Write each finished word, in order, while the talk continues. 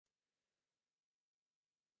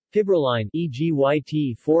Piberaline e.g.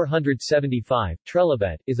 YT-475,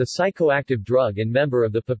 Trelebet, is a psychoactive drug and member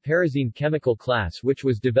of the piperazine chemical class which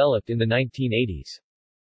was developed in the 1980s.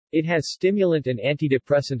 It has stimulant and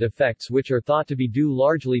antidepressant effects which are thought to be due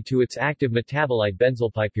largely to its active metabolite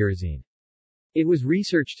benzylpiperazine. It was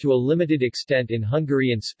researched to a limited extent in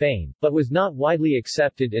Hungary and Spain, but was not widely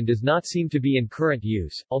accepted and does not seem to be in current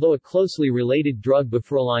use, although a closely related drug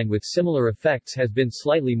Buferaline with similar effects has been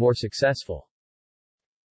slightly more successful.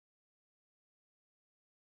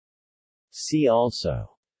 See also: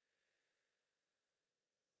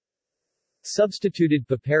 substituted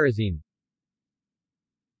piperazine,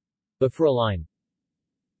 Buferaline,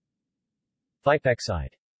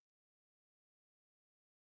 Pipexide.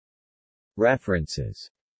 References